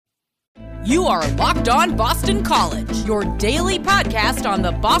You are Locked On Boston College, your daily podcast on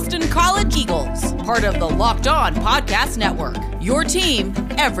the Boston College Eagles, part of the Locked On Podcast Network, your team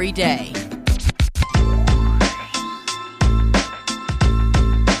every day.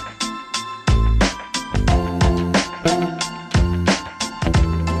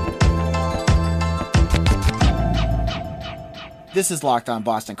 This is Locked On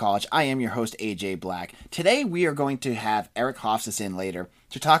Boston College. I am your host, AJ Black. Today we are going to have Eric Hofstas in later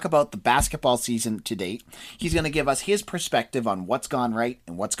to talk about the basketball season to date. He's going to give us his perspective on what's gone right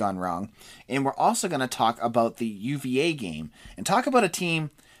and what's gone wrong. And we're also going to talk about the UVA game and talk about a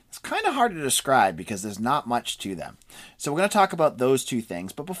team that's kind of hard to describe because there's not much to them. So we're going to talk about those two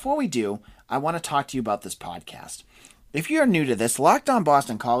things. But before we do, I want to talk to you about this podcast. If you're new to this, Locked On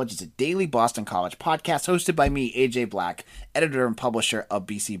Boston College is a daily Boston College podcast hosted by me, AJ Black, editor and publisher of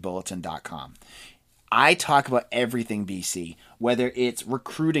BCBulletin.com. I talk about everything BC, whether it's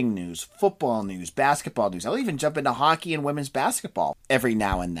recruiting news, football news, basketball news. I'll even jump into hockey and women's basketball every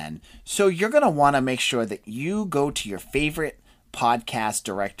now and then. So you're going to want to make sure that you go to your favorite podcast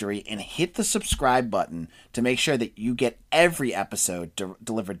directory and hit the subscribe button to make sure that you get every episode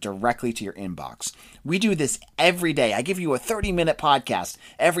delivered directly to your inbox. We do this every day. I give you a 30-minute podcast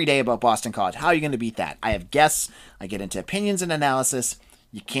every day about Boston College. How are you going to beat that? I have guests. I get into opinions and analysis.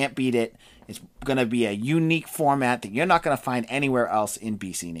 You can't beat it. It's going to be a unique format that you're not going to find anywhere else in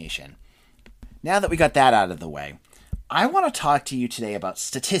BC Nation. Now that we got that out of the way, I want to talk to you today about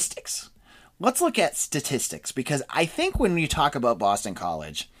statistics. Let's look at statistics, because I think when you talk about Boston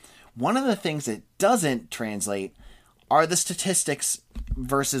College, one of the things that doesn't translate are the statistics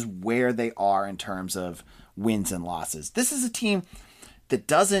versus where they are in terms of wins and losses. This is a team that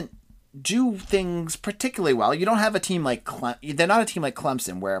doesn't do things particularly well. You don't have a team like they're not a team like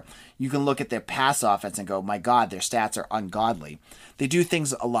Clemson where you can look at their pass offense and go, my God, their stats are ungodly. They do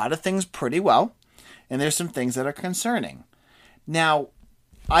a lot of things pretty well, and there's some things that are concerning. Now,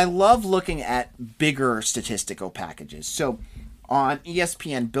 I love looking at bigger statistical packages. So on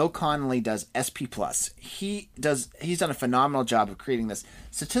ESPN, Bill Connolly does SP+. He's done a phenomenal job of creating this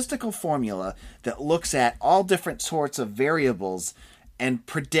statistical formula that looks at all different sorts of variables and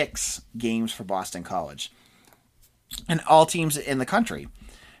predicts games for Boston College and all teams in the country.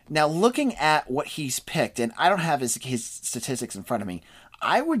 Now, looking at what he's picked, and I don't have his statistics in front of me,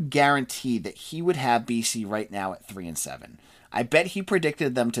 I would guarantee that he would have BC right now at 3-7. I bet he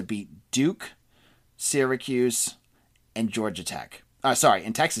predicted them to beat Duke, Syracuse, and Georgia Tech.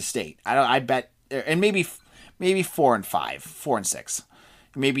 And Texas State. I bet, and maybe 4-5, 4-6.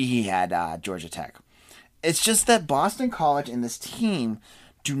 Maybe he had Georgia Tech. It's just that Boston College and this team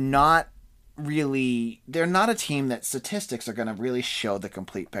they're not a team that statistics are going to really show the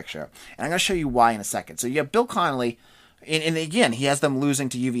complete picture. And I'm going to show you why in a second. So you have Bill Connolly, and again, he has them losing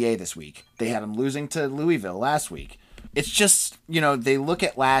to UVA this week. They had them losing to Louisville last week. It's just, they look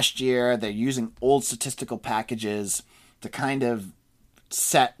at last year, they're using old statistical packages to kind of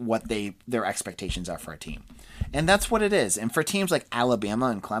set what their expectations are for a team. And that's what it is. And for teams like Alabama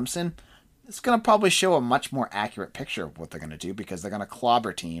and Clemson, it's going to probably show a much more accurate picture of what they're going to do because they're going to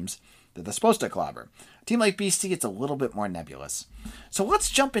clobber teams that they're supposed to clobber. A team like BC, it's a little bit more nebulous. So let's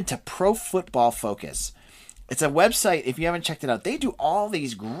jump into Pro Football Focus. It's a website, if you haven't checked it out, they do all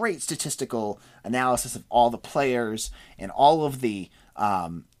these great statistical analysis of all the players and all of the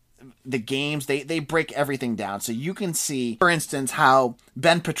games. They break everything down. So you can see, for instance, how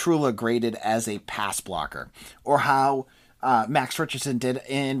Ben Petrula graded as a pass blocker or how Max Richardson did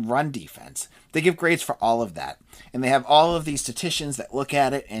in run defense. They give grades for all of that. And they have all of these statisticians that look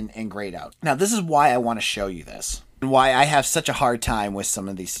at it and grade out. Now, this is why I want to show you this and why I have such a hard time with some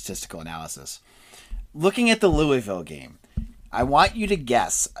of these statistical analysis. Looking at the Louisville game, I want you to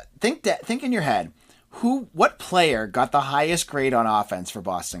guess. Think in your head, what player got the highest grade on offense for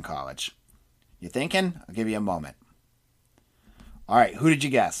Boston College? You thinking? I'll give you a moment. All right, who did you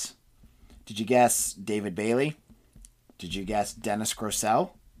guess? Did you guess David Bailey? Did you guess Dennis Grosel?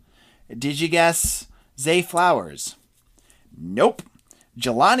 Did you guess Zay Flowers? Nope.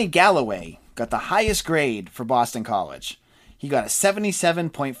 Jelani Galloway got the highest grade for Boston College. He got a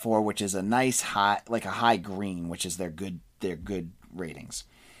 77.4, which is a nice high, like a high green, which is their good ratings.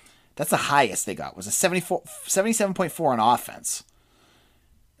 That's the highest they got, was a 77.4 on offense.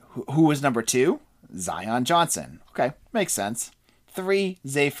 Who was number 2? Zion Johnson. Okay, makes sense. 3,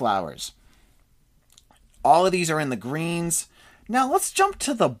 Zay Flowers. All of these are in the greens. Now let's jump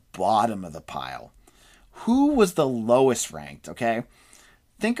to the bottom of the pile. Who was the lowest ranked, okay?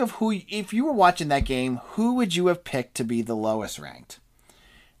 Think of if you were watching that game, who would you have picked to be the lowest ranked?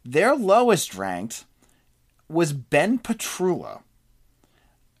 Their lowest ranked was Ben Petrula.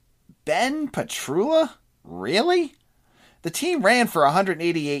 Ben Petrula? Really? The team ran for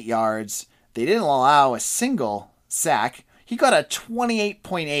 188 yards. They didn't allow a single sack. He got a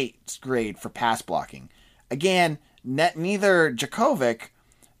 28.8 grade for pass blocking. Again, neither Djokovic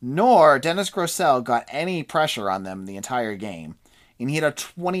nor Dennis Grosel got any pressure on them the entire game. And he had a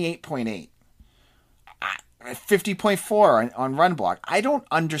 28.8. 50.4 on run block. I don't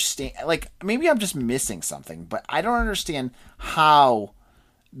understand. Like, maybe I'm just missing something, but I don't understand how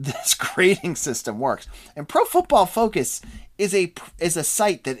this grading system works. And Pro Football Focus is a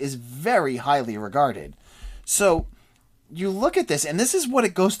site that is very highly regarded. So you look at this, and this is what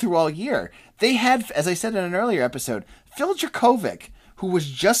it goes through all year. They had, as I said in an earlier episode, Phil Djokovic, who was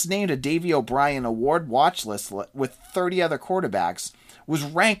just named a Davey O'Brien Award watch list with 30 other quarterbacks, was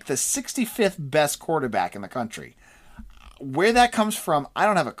ranked the 65th best quarterback in the country. Where that comes from, I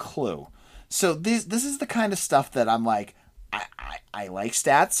don't have a clue. So this is the kind of stuff that I'm like, I like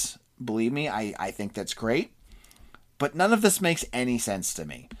stats. Believe me, I think that's great. But none of this makes any sense to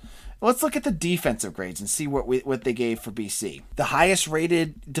me. Let's look at the defensive grades and see what they gave for BC. The highest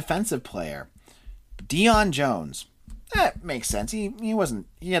rated defensive player, Deion Jones. That makes sense. He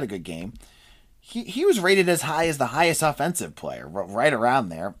had a good game. He was rated as high as the highest offensive player, right around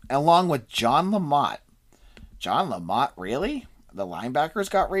there, along with John Lamont. John Lamont, really? The linebackers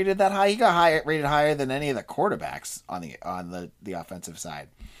got rated that high? He got rated higher than any of the quarterbacks on the offensive side.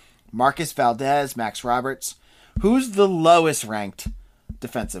 Marcus Valdez, Max Roberts. Who's the lowest ranked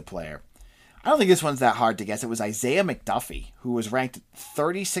defensive player? I don't think this one's that hard to guess. It was Isaiah McDuffie, who was ranked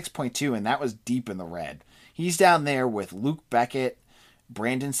 36.2, and that was deep in the red. He's down there with Luke Beckett,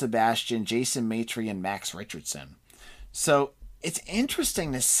 Brandon Sebastian, Jason Maitre, and Max Richardson. So it's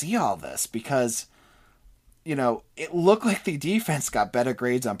interesting to see all this because, it looked like the defense got better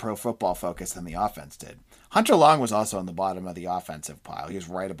grades on Pro Football Focus than the offense did. Hunter Long was also on the bottom of the offensive pile. He was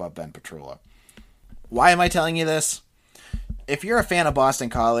right above Ben Petrula. Why am I telling you this? If you're a fan of Boston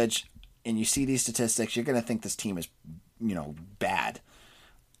College and you see these statistics, you're going to think this team is, bad.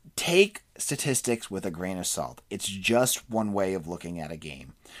 Take statistics with a grain of salt. It's just one way of looking at a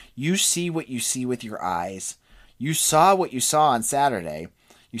game. You see what you see with your eyes. You saw what you saw on Saturday.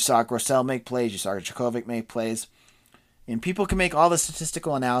 You saw Grosel make plays. You saw Djokovic make plays. And people can make all the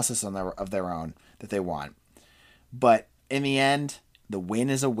statistical analysis of their own that they want. But in the end, the win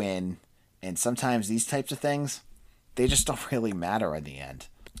is a win. And sometimes these types of things, they just don't really matter in the end.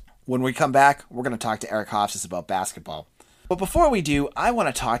 When we come back, we're going to talk to Eric Hofstas about basketball. But before we do, I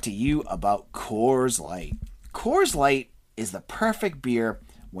want to talk to you about Coors Light. Coors Light is the perfect beer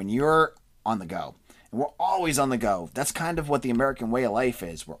when you're on the go. And we're always on the go. That's kind of what the American way of life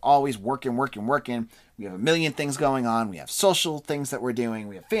is. We're always working. We have a million things going on. We have social things that we're doing.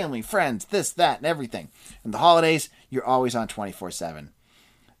 We have family, friends, this, that, and everything. In the holidays, you're always on 24/7.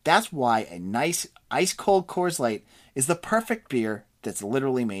 That's why a nice ice-cold Coors Light is the perfect beer that's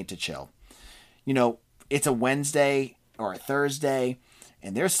literally made to chill. It's a Wednesday or a Thursday,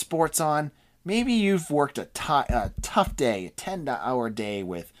 and there's sports on. Maybe you've worked a tough day, a 10-hour day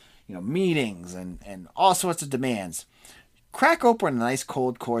with meetings and all sorts of demands. Crack open a nice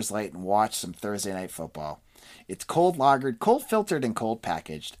cold Coors Light and watch some Thursday night football. It's cold lagered, cold filtered, and cold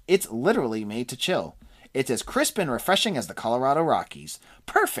packaged. It's literally made to chill. It's as crisp and refreshing as the Colorado Rockies.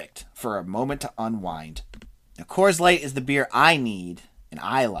 Perfect for a moment to unwind. Now, Coors Light is the beer I need and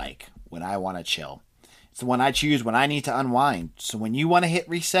I like when I want to chill. It's the one I choose when I need to unwind. So when you want to hit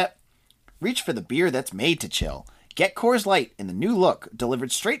reset, reach for the beer that's made to chill. Get Coors Light in the new look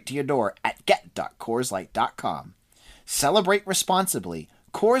delivered straight to your door at get.coorslight.com. Celebrate responsibly.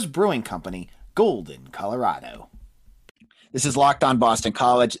 Coors Brewing Company, Golden, Colorado. This is Locked On Boston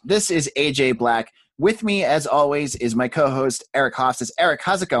College. This is AJ Black. With me, as always, is my co-host, Eric Hofstas. Eric,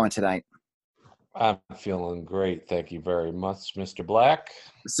 how's it going tonight? I'm feeling great. Thank you very much, Mr. Black.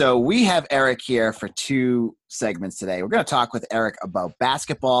 So we have Eric here for two segments today. We're going to talk with Eric about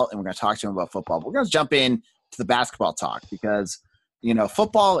basketball, and we're going to talk to him about football. But we're going to jump in to the basketball talk because,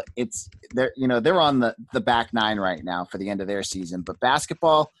 football, they're on the back nine right now for the end of their season. But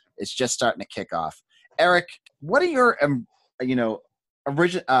basketball is just starting to kick off. Eric, what are your your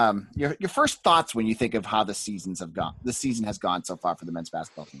first thoughts when you think of how the season has gone so far for the men's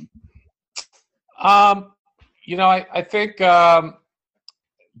basketball team? I think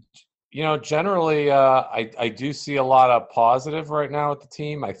generally I do see a lot of positive right now with the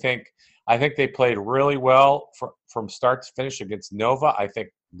team. I think they played really well from start to finish against Nova. I think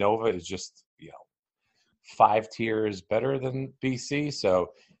Nova is just 5 tiers better than BC.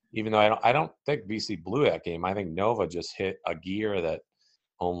 So even though I don't think BC blew that game, I think Nova just hit a gear that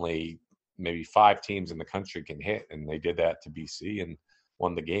only maybe 5 teams in the country can hit, and they did that to BC, and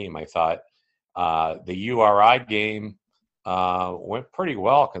won the game. I thought the URI game went pretty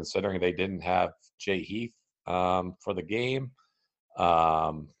well considering they didn't have Jay Heath for the game.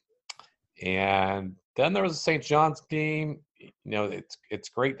 And then there was the St. John's game. It's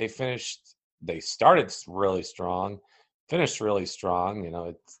great. They started really strong, finished really strong.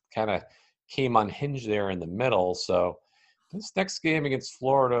 It kind of came unhinged there in the middle. So this next game against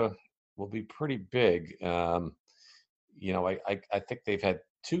Florida will be pretty big. I think they've had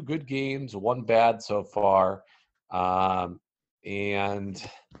 2 good games, 1 bad so far. And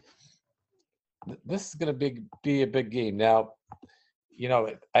this is going to be a big game. Now,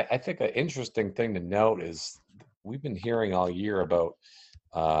 I think an interesting thing to note is we've been hearing all year about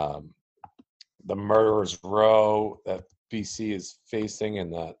the murderer's row that BC is facing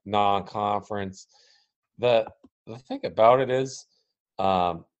in the non-conference. The thing about it is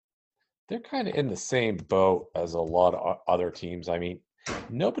they're kind of in the same boat as a lot of other teams. I mean,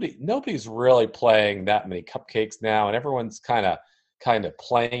 nobody's really playing that many cupcakes now, and everyone's kind of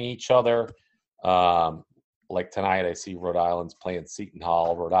playing each other. Like tonight, I see Rhode Island's playing Seton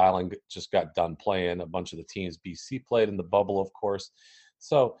Hall. Rhode Island just got done playing a bunch of the teams BC played in the bubble, of course.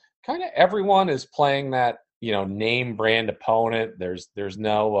 So kind of everyone is playing that, name brand opponent. There's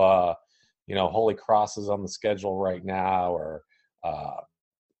no, Holy Crosses on the schedule right now, or,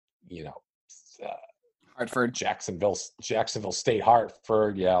 Hartford, Jacksonville State,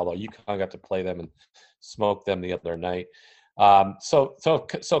 Hartford. Yeah, although UConn got to play them and smoke them the other night. So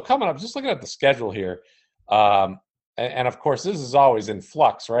coming up, just looking at the schedule here. And of course, this is always in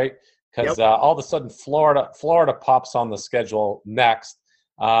flux, right? Because all of a sudden, Florida pops on the schedule next,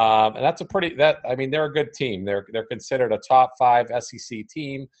 and that's they're a good team. They're considered a top 5 SEC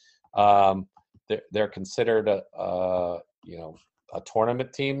team. They're considered a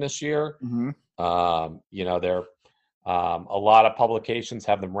tournament team this year. Mm-hmm. They're a lot of publications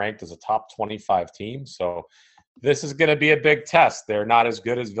have them ranked as a top 25 team. So this is going to be a big test. They're not as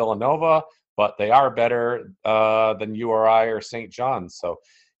good as Villanova, but they are better than URI or St. John's. So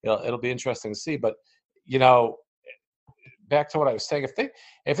it'll be interesting to see. But back to what I was saying,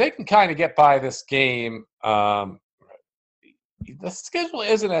 if they can kind of get by this game, the schedule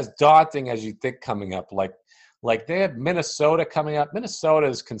isn't as daunting as you think coming up. Like they have Minnesota coming up. Minnesota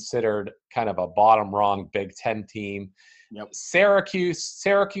is considered kind of a bottom rung Big Ten team. Yep. Syracuse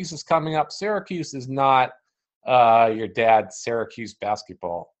is coming up. Syracuse is not your dad's Syracuse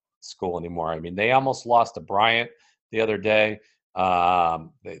basketball school anymore. I mean, they almost lost to Bryant the other day.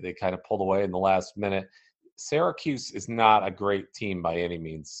 They kind of pulled away in the last minute. Syracuse is not a great team by any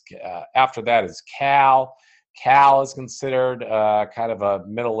means. After that is Cal. Cal is considered kind of a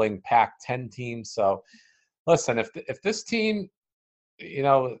middling Pac-10 team. So, listen, if this team,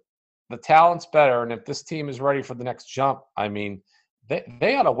 the talent's better, and if this team is ready for the next jump, I mean,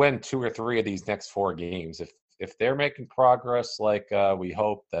 they ought to win 2 or 3 of these next 4 games. If they're making progress like we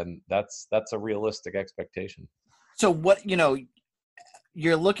hope, then that's a realistic expectation. So what,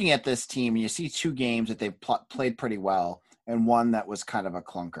 you're looking at this team and you see 2 games that they've played pretty well and one that was kind of a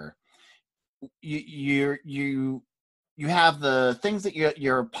clunker. You have the things that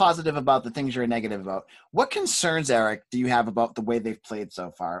you're positive about, the things you're negative about. What concerns, Eric, do you have about the way they've played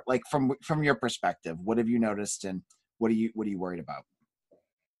so far? Like from your perspective, what have you noticed and what are you worried about?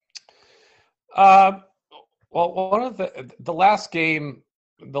 Well, one of the last game,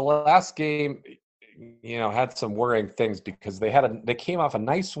 had some worrying things because they came off a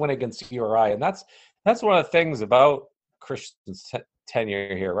nice win against URI, and that's one of the things about Christian's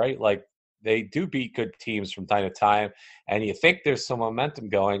tenure here, right? Like they do beat good teams from time to time, and you think there's some momentum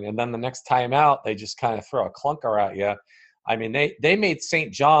going, and then the next time out, they just kind of throw a clunker at you. I mean, they made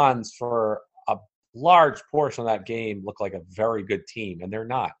St. John's for a large portion of that game look like a very good team, and they're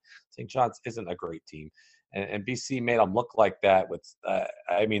not. St. John's isn't a great team. And BC made them look like that with,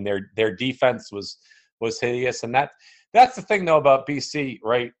 their defense was hideous. And that's the thing, though, about BC,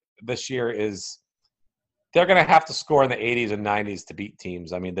 right, this year is they're going to have to score in the 80s and 90s to beat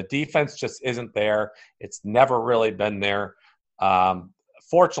teams. I mean, the defense just isn't there. It's never really been there.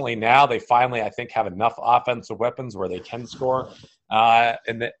 Fortunately, now they finally, I think, have enough offensive weapons where they can score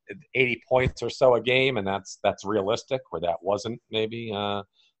in the 80 points or so a game, and that's realistic, where that wasn't maybe the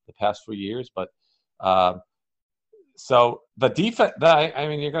past few years. But so the defense,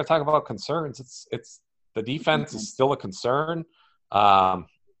 you're going to talk about concerns. It's the defense is still a concern.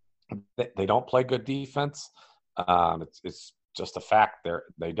 They don't play good defense. It's just a fact.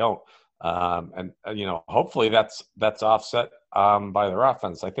 They don't. And hopefully that's offset by their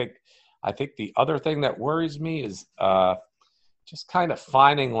offense. I think the other thing that worries me is just kind of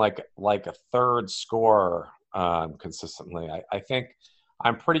finding like a third scorer consistently. I think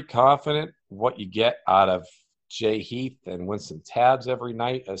I'm pretty confident what you get out of Jay Heath and Winston Tabbs every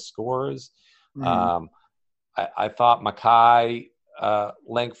night as scorers. Mhm. I thought Mackay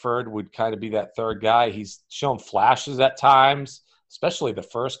Langford would kind of be that third guy. He's shown flashes at times, especially the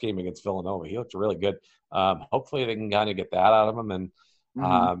first game against Villanova. He looked really good. Hopefully they can kind of get that out of him. And,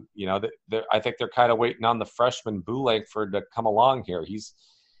 Mhm. I think they're kind of waiting on the freshman Boo Langford to come along here. He's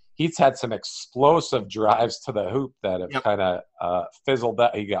had some explosive drives to the hoop that have Yep. kind of fizzled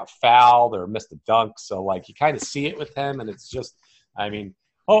out. He got fouled or missed a dunk. So, like, you kind of see it with him, and it's just, I mean,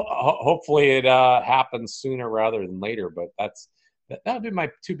 hopefully it happens sooner rather than later. But that would be my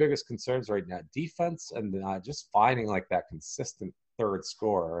two biggest concerns right now: defense and just finding like that consistent third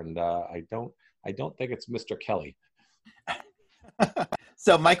scorer. And I don't think it's Mr. Kelly.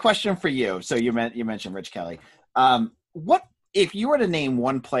 So my question for you, so you mentioned Rich Kelly. What if you were to name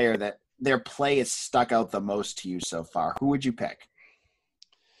one player that their play has stuck out the most to you so far, who would you pick?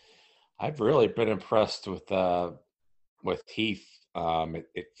 I've really been impressed with Heath.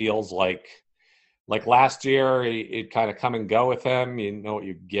 It feels like last year, it kind of come and go with him. You know what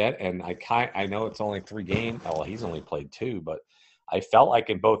you get, and I know it's only 3 games. Well, he's only played 2, but I felt like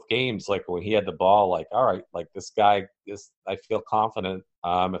in both games, like when he had the ball, like, all right, like this guy, I feel confident.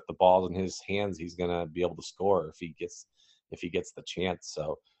 If the ball's in his hands, he's gonna be able to score if he gets the chance.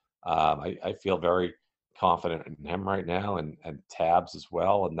 So I feel very confident in him right now, and Tabbs as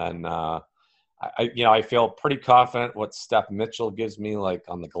well. And then I feel pretty confident what Steph Mitchell gives me, like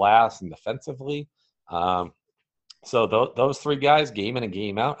on the glass and defensively. So those 3 guys, game in and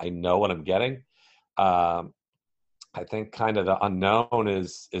game out, I know what I'm getting. I think kind of the unknown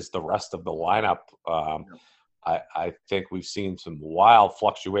is the rest of the lineup. I think we've seen some wild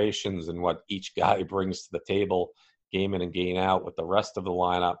fluctuations in what each guy brings to the table, game in and game out, with the rest of the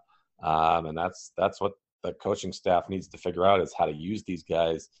lineup. And that's what the coaching staff needs to figure out, is how to use these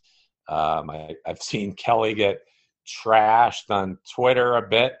guys. I've seen Kelly get trashed on Twitter a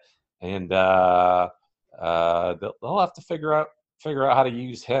bit, and they'll have to figure out how to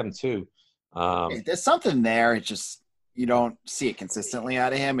use him too. There's something there. It's just you don't see it consistently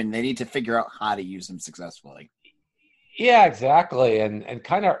out of him, and they need to figure out how to use him successfully. Yeah, exactly, and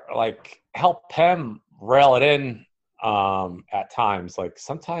kind of like help him rail it in at times. Like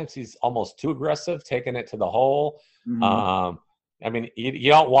sometimes he's almost too aggressive, taking it to the hole. Mm-hmm. I mean,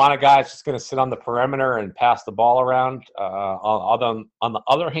 you don't want a guy that's just going to sit on the perimeter and pass the ball around. On the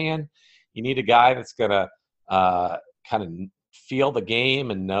other hand, you need a guy that's going to kind of feel the game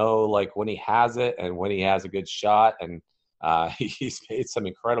and know like when he has it and when he has a good shot. And he's made some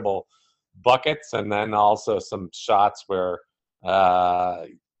incredible buckets, and then also some shots where I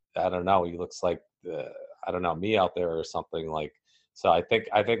don't know, he looks like me out there or something like. So I think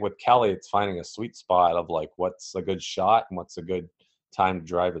with Kelly, it's finding a sweet spot of like what's a good shot and what's a good time to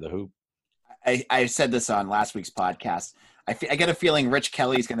drive to the hoop. I said this on last week's podcast. I get a feeling Rich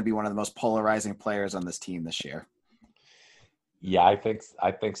Kelly is going to be one of the most polarizing players on this team this year. Yeah, I think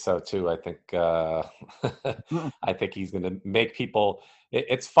so too. I think I think he's going to make people.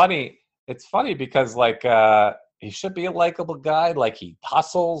 It's funny. It's funny because like he should be a likable guy. Like he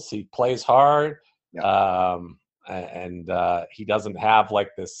hustles, he plays hard. Yeah. And he doesn't have like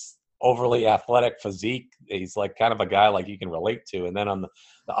this overly athletic physique. He's like kind of a guy like you can relate to. And then on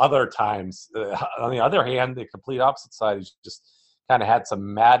the other times, on the other hand, the complete opposite side, he's just kind of had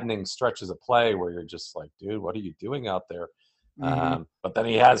some maddening stretches of play where you're just like, dude, what are you doing out there? Mm-hmm. But then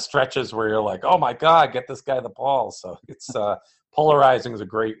he has stretches where you're like, oh my God, get this guy the ball. So it's polarizing is a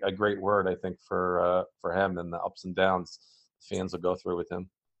great word, I think, for him, and the ups and downs fans will go through with him.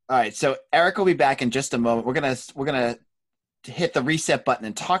 All right, so Eric will be back in just a moment. We're gonna hit the reset button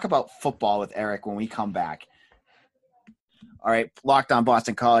and talk about football with Eric when we come back. All right, Locked On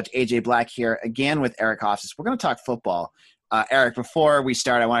Boston College, AJ Black here again with Eric Hofstas. We're going to talk football. Eric, before we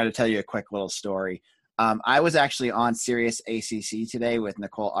start, I wanted to tell you a quick little story. I was actually on Sirius ACC today with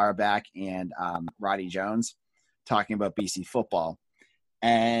Nicole Auerbach and Roddy Jones talking about BC football.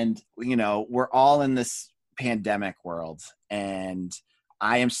 And, you know, we're all in this pandemic world, and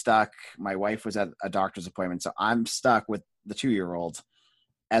I am stuck. My wife was at a doctor's appointment, so I'm stuck with the 2-year-old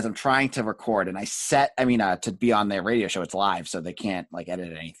as I'm trying to record. And to be on their radio show, it's live, so they can't like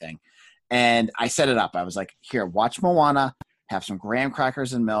edit anything. And I set it up. I was like, here, watch Moana, have some graham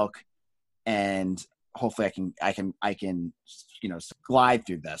crackers and milk, and hopefully I can glide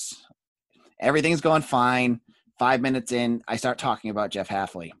through this. Everything's going fine. 5 minutes in, I start talking about Jeff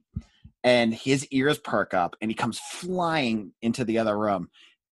Hafley. And his ears perk up, and he comes flying into the other room.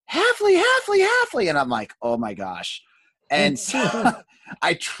 Hafley. And I'm like, oh, my gosh. And so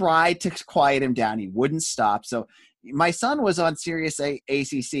I tried to quiet him down. He wouldn't stop. So My son was on Sirius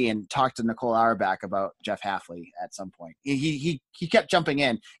ACC and talked to Nicole Auerbach about Jeff Hafley at some point. He kept jumping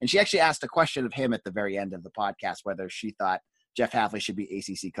in, and she actually asked a question of him at the very end of the podcast whether she thought Jeff Hafley should be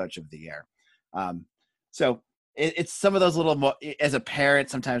ACC Coach of the Year. So it's some of those little as a parent,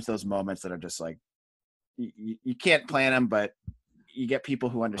 sometimes those moments that are just like you can't plan them, but you get people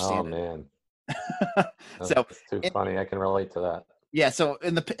who understand it. Man. So it's too funny. I can relate to that. Yeah, so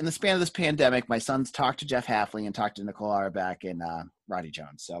in the span of this pandemic, my son's talked to Jeff Hafley and talked to Nicole Auerbach and Roddy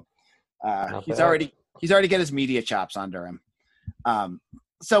Jones. So he's already got his media chops under him.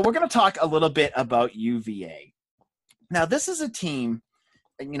 So we're going to talk a little bit about UVA. Now, this is a team.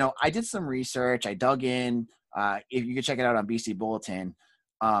 I did some research. I dug in. If you can check it out on BC Bulletin.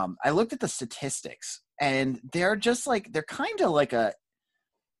 I looked at the statistics, and they're kind of like a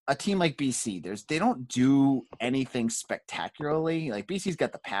team like BC. They don't do anything spectacularly. Like BC's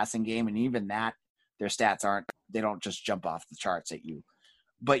got the passing game, and even that, their stats they don't just jump off the charts at you.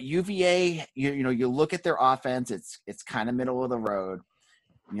 But UVA, you look at their offense, it's kind of middle of the road.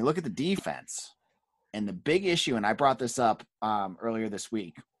 And you look at the defense, and the big issue, and I brought this up earlier this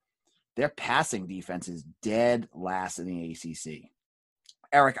week, their passing defense is dead last in the ACC.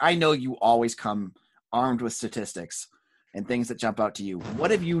 Eric, I know you always come armed with statistics and things that jump out to you.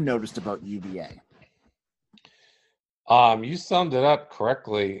 What have you noticed about UVA? You summed it up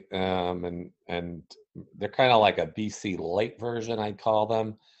correctly, and they're kind of like a BC light version, I'd call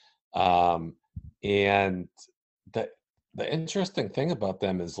them. And the interesting thing about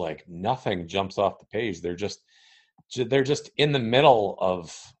them is like nothing jumps off the page. They're just in the middle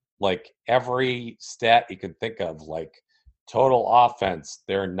of like every stat you can think of, like total offense.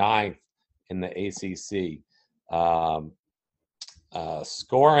 They're 9th in the ACC.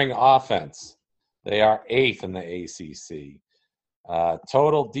 Scoring offense, they are 8th in the ACC.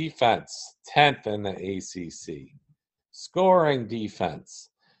 Total defense, 10th in the ACC. Scoring defense,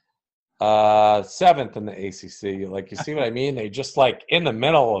 7th in the ACC. Like, you see what I mean? They just like in the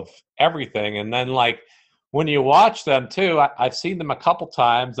middle of everything. And then like when you watch them too, I've seen them a couple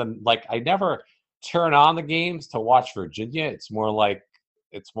times, and like I never turn on the games to watch Virginia. It's more like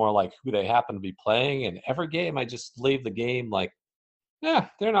who they happen to be playing. And every game I just leave the game like, yeah,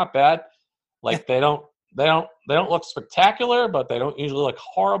 they're not bad. Like they don't look spectacular, but they don't usually look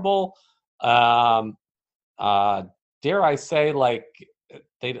horrible. Dare I say, like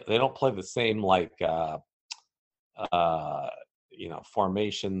they don't play the same like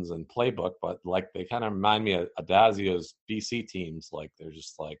formations and playbook, but like they kind of remind me of Adazio's BC teams. Like they're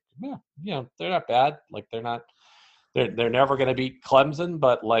just like, yeah, they're not bad. Like they're never going to beat Clemson,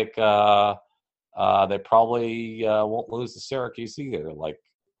 but like they probably won't lose to Syracuse either. Like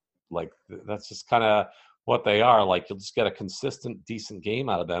that's just kind of what they are. Like you'll just get a consistent, decent game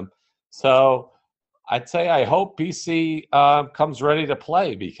out of them. So I'd say I hope BC comes ready to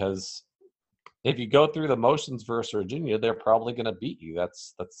play, because if you go through the motions versus Virginia, they're probably going to beat you.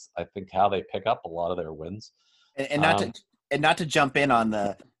 That's I think how they pick up a lot of their wins. And not to jump in on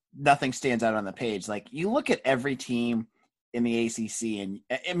the nothing stands out on the page. Like you look at every team in the ACC, and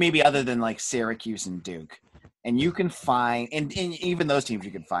maybe other than like Syracuse and Duke, and you can find, and even those teams,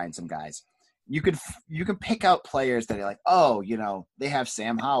 you can find some guys. You can pick out players that are like, oh, they have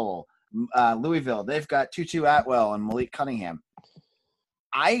Sam Howell, Louisville. They've got Tutu Atwell and Malik Cunningham.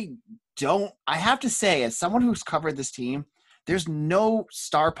 I have to say, as someone who's covered this team, there's no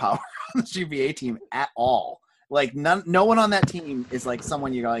star power on this UVA team at all. Like no one on that team is like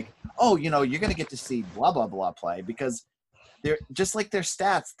someone you're like, oh, you're going to get to see blah, blah, blah play, because they're just like their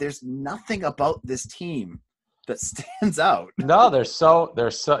stats. There's nothing about this team that stands out. No, they're so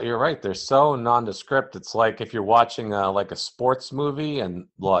you're right. They're so nondescript. It's like if you're watching like a sports movie and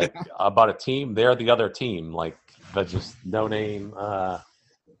like about a team, they're the other team. Like the just no name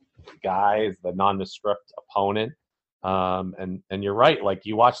guys, the nondescript opponent. And you're right. Like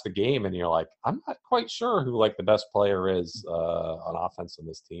you watch the game and you're like, I'm not quite sure who like the best player is on offense in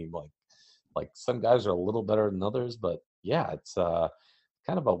this team. Like some guys are a little better than others, but yeah, it's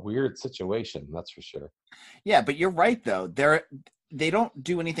kind of a weird situation, that's for sure. Yeah, but you're right though. They don't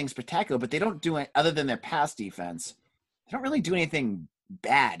do anything spectacular, but they don't do it other than their pass defense. They don't really do anything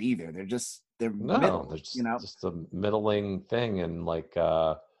bad either. They're middle, they're just a middling thing. And like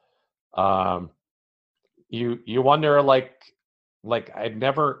you wonder like I've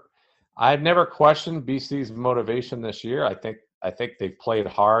never questioned BC's motivation this year. I think they've played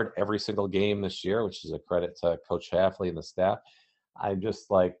hard every single game this year, which is a credit to Coach Hafley and the staff. I'm just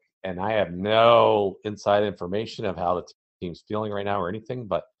like, and I have no inside information of how the team's feeling right now or anything,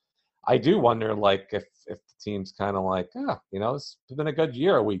 but I do wonder, like, if the team's kind of like, it's been a good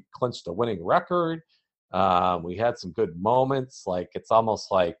year. We clinched a winning record. We had some good moments. Like it's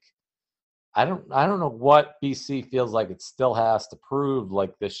almost like I don't know what BC feels like it still has to prove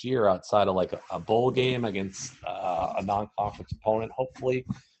like this year outside of like a bowl game against a non-conference opponent. Hopefully,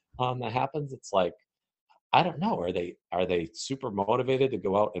 that happens. It's like I don't know. Are they super motivated to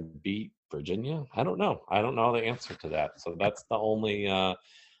go out and beat Virginia? I don't know. I don't know the answer to that. So that's the only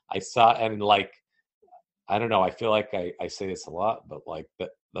I saw. And like I don't know. I feel like I say this a lot, but like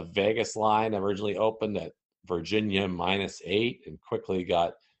the Vegas line originally opened at Virginia -8 and quickly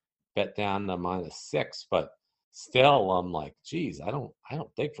got bet down to -6. But still, I'm like, geez, I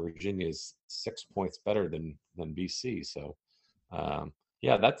don't think Virginia is 6 points better than BC. So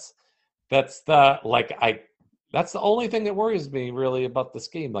yeah, that's the like I that's the only thing that worries me really about this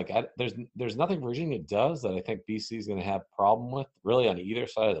game. Like there's nothing Virginia does that I think BC is going to have problem with really on either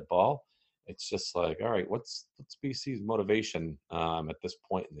side of the ball. It's just like, all right, what's BC's motivation at this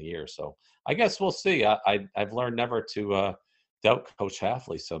point in the year? So I guess we'll see. I've learned never to doubt Coach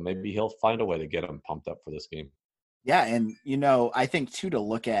Hafley, so maybe he'll find a way to get him pumped up for this game. Yeah, and I think too to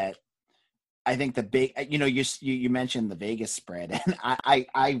look at. I think the big, you mentioned the Vegas spread, and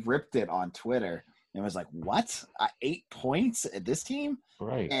I ripped it on Twitter and was like, "What? 8 points at this team?"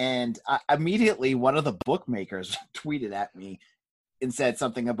 Right. And immediately, one of the bookmakers tweeted at me and said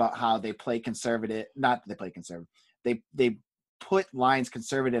something about how they play conservative. Not that they play conservative. They put lines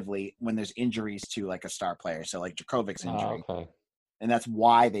conservatively when there's injuries to like a star player, so like Djokovic's injury, Okay. and that's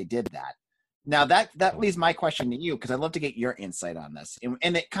why they did that. Now that leads my question to you, because I'd love to get your insight on this,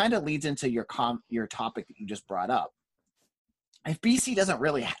 and it kind of leads into your topic that you just brought up. If BC doesn't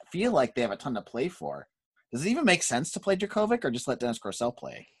really feel like they have a ton to play for, does it even make sense to play Djokovic or just let Dennis Grosel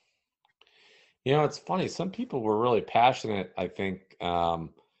play? It's funny. Some people were really passionate. I think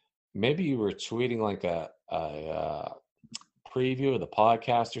maybe you were tweeting like a preview of the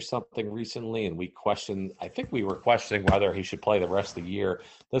podcast or something recently, and I think we were questioning whether he should play the rest of the year.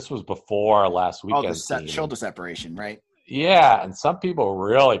 This was before last weekend. The shoulder separation, right? Yeah, and some people were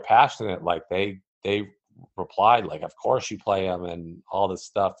really passionate. Like they replied, like, "Of course you play him," and all this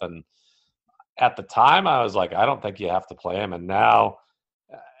stuff. And at the time, I was like, "I don't think you have to play him." And now,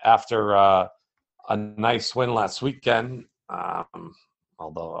 after a nice win last weekend,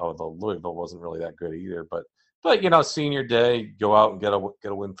 although Louisville wasn't really that good either, but senior day, go out and get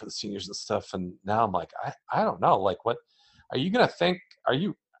a win for the seniors and stuff. And now I'm like, I don't know, like, what are you gonna think? Are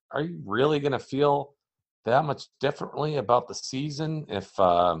you really gonna feel that much differently about the season if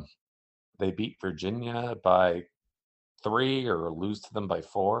they beat Virginia by 3 or lose to them by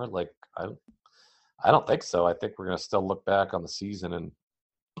 4? Like, I don't think so. I think we're gonna still look back on the season and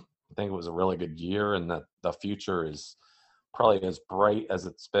think it was a really good year, and that the future is probably as bright as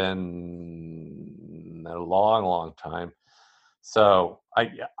it's been in a long, long time. So I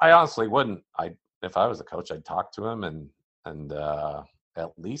honestly wouldn't. If I was a coach, I'd talk to him and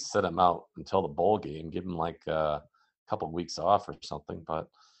at least sit him out until the bowl game, give him like a couple of weeks off or something. But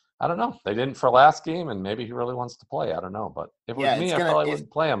I don't know. They didn't for last game, and maybe he really wants to play. I don't know. But if it was me, I probably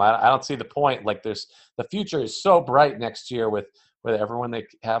wouldn't play him. I don't see the point. Like the future is so bright next year with everyone they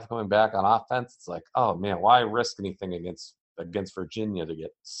have coming back on offense. It's like, oh man, why risk anything against Virginia to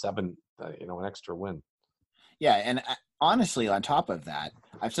get 7, an extra win? Yeah, and honestly, on top of that,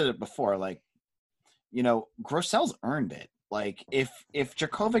 I've said it before, like, Grosel's earned it. Like, if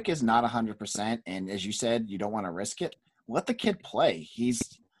Djokovic is not 100%, and as you said, you don't want to risk it, let the kid play. He's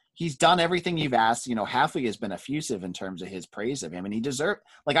done everything you've asked. Hafley has been effusive in terms of his praise of him, and he deserved.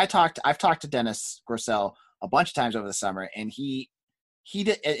 Like, I've talked to Dennis Grosel a bunch of times over the summer, and he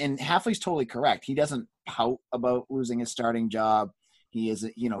did, and Hafley's totally correct. He doesn't pout about losing his starting job. He is,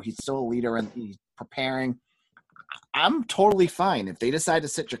 he's still a leader and he's preparing. I'm totally fine if they decide to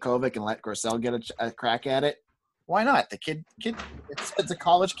sit Djokovic and let Grosel get a crack at it. Why not? The kid, it's a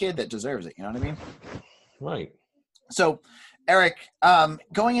college kid that deserves it. You know what I mean? Right. So, Eric,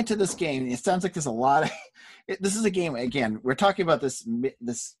 going into this game, it sounds like there's a lot of. This is a game again. We're talking about this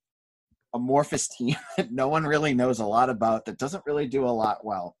amorphous team that no one really knows a lot about, that doesn't really do a lot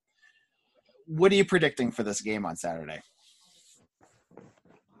well. What are you predicting for this game on Saturday?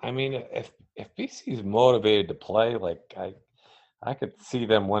 I mean, if BC is motivated to play, like I could see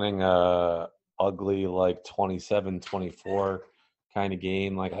them winning a ugly like 27-24 kind of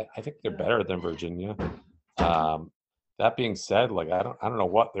game. Like I think they're better than Virginia. That being said, like I don't know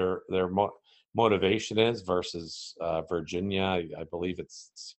what their motivation is versus Virginia. I believe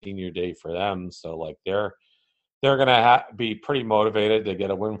it's senior day for them, so like they're gonna be pretty motivated to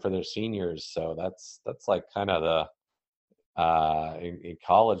get a win for their seniors. So that's like kind of the in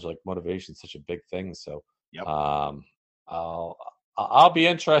college, like motivation is such a big thing. So yep. I'll be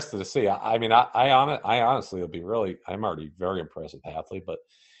interested to see. I mean, I honestly will be really. I'm already very impressed with Hafley, but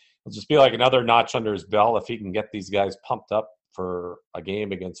it'll just be like another notch under his belt if he can get these guys pumped up for a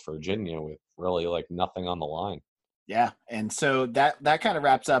game against Virginia with really like nothing on the line. Yeah, and so that kind of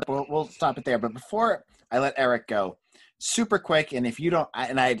wraps up. We'll stop it there. But before I let Eric go, super quick, and if you don't,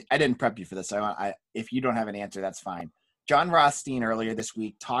 I didn't prep you for this. If you don't have an answer, that's fine. John Rothstein earlier this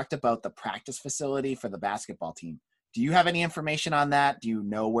week talked about the practice facility for the basketball team. Do you have any information on that? Do you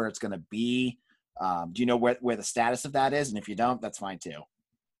know where it's going to be? Do you know where the status of that is? And if you don't, that's fine too.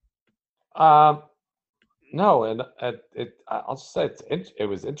 No, and I'll just say it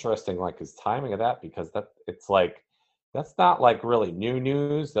was interesting, like his timing of that, because it's like that's not like really new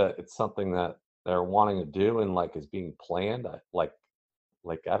news. That it's something that they're wanting to do and like is being planned. I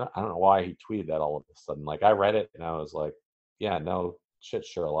don't know why he tweeted that all of a sudden. Like I read it and I was like, yeah, no shit,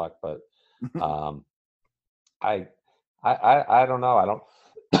 Sherlock. But I don't know. I don't.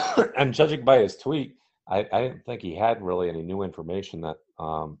 And judging by his tweet, I didn't think he had really any new information that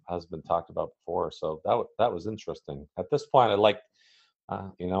has been talked about before. So that was interesting. At this point, I'd like,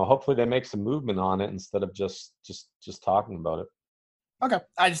 hopefully they make some movement on it instead of just talking about it. Okay,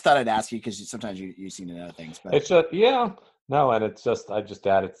 I just thought I'd ask you because sometimes you seem to know things. But it's just no, and it's just I just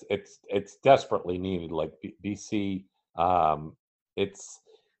add it's desperately needed. Like BC, it's.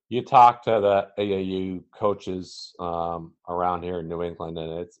 You talk to the AAU coaches around here in New England,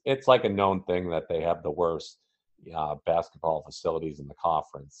 and it's like a known thing that they have the worst basketball facilities in the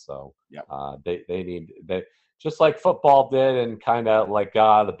conference. So yep. They just like football did, and kind of like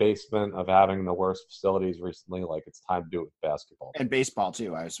the basement of having the worst facilities recently. Like it's time to do it with basketball and baseball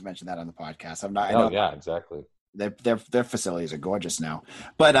too. I was mentioning that on the podcast. Exactly. Their facilities are gorgeous now.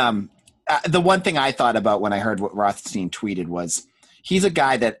 But the one thing I thought about when I heard what Rothstein tweeted was, he's a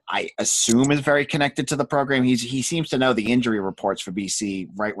guy that I assume is very connected to the program. He seems to know the injury reports for BC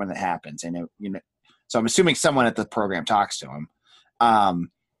right when it happens, and so I'm assuming someone at the program talks to him.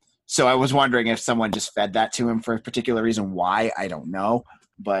 So I was wondering if someone just fed that to him for a particular reason. Why, I don't know,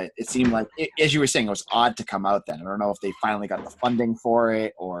 but it seemed like, as you were saying, it was odd to come out then. I don't know if they finally got the funding for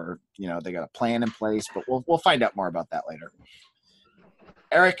it, or they got a plan in place. But we'll find out more about that later.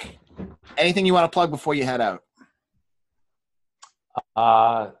 Eric, anything you want to plug before you head out?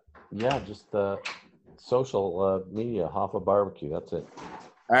 Just social media, Hoffa Barbecue. That's it.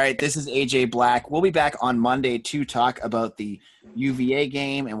 All right, this is AJ Black. We'll be back on Monday to talk about the UVA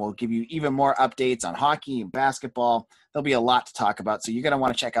game, and we'll give you even more updates on hockey and basketball. There'll be a lot to talk about, so you're going to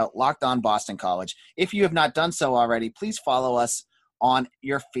want to check out Locked On Boston College. If you have not done so already, please follow us on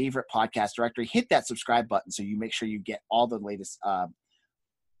your favorite podcast directory. Hit that subscribe button so you make sure you get all the latest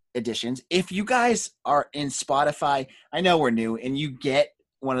editions. If you guys are in Spotify, I know we're new, and you get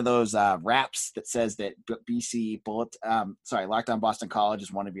one of those raps that says that Locked On Boston College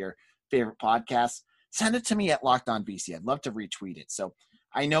is one of your favorite podcasts, send it to me at Locked On BC. I'd love to retweet it. So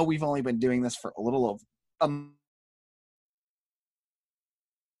I know we've only been doing this for a little of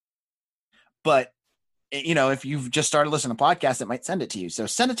but if you've just started listening to podcasts, it might send it to you. So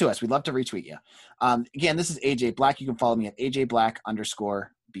send it to us. We'd love to retweet you. Again, this is AJ Black. You can follow me at AJ Black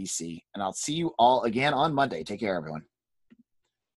 _BC. And I'll see you all again on Monday. Take care, everyone.